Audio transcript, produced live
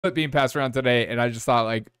being passed around today, and I just thought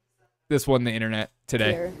like this won the internet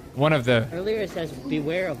today. Here. One of the Earlier it says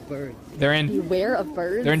beware of birds. they're in Beware of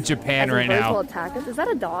birds. they're in Japan As in right birds now. will attack us. Is that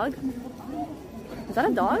a dog? Is that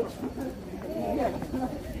a dog?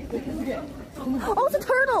 Oh, it's a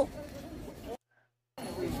turtle!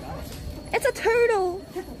 It's a turtle!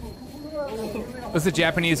 It's a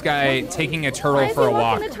Japanese guy taking a Why turtle is for he a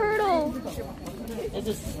walk. walking a turtle?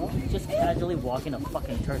 It's just casually walking a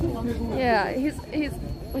fucking turtle. Yeah,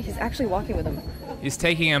 wait, he's actually walking with him. He's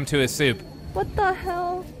taking him to his soup. What the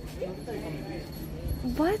hell?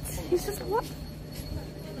 What? He's just what?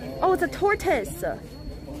 Oh, it's a tortoise.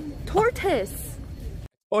 Tortoise.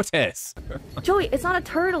 Otis. Joey, it's not a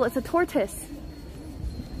turtle, it's a tortoise.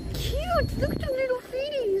 Cute! Look at the little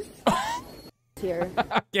feeties. Here.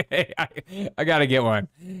 Okay, I gotta get one.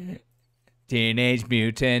 Teenage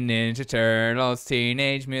Mutant Ninja Turtles,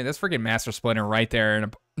 Teenage Mutant. That's freaking Master Splinter right there,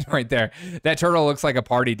 and right there. That turtle looks like a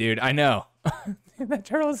party dude. I know. That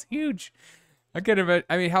turtle is huge. I could have.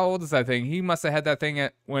 I mean, how old is that thing? He must have had that thing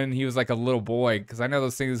when he was like a little boy, because I know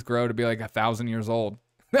those things grow to be like 1,000 years old.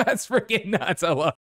 That's freaking nuts. I love.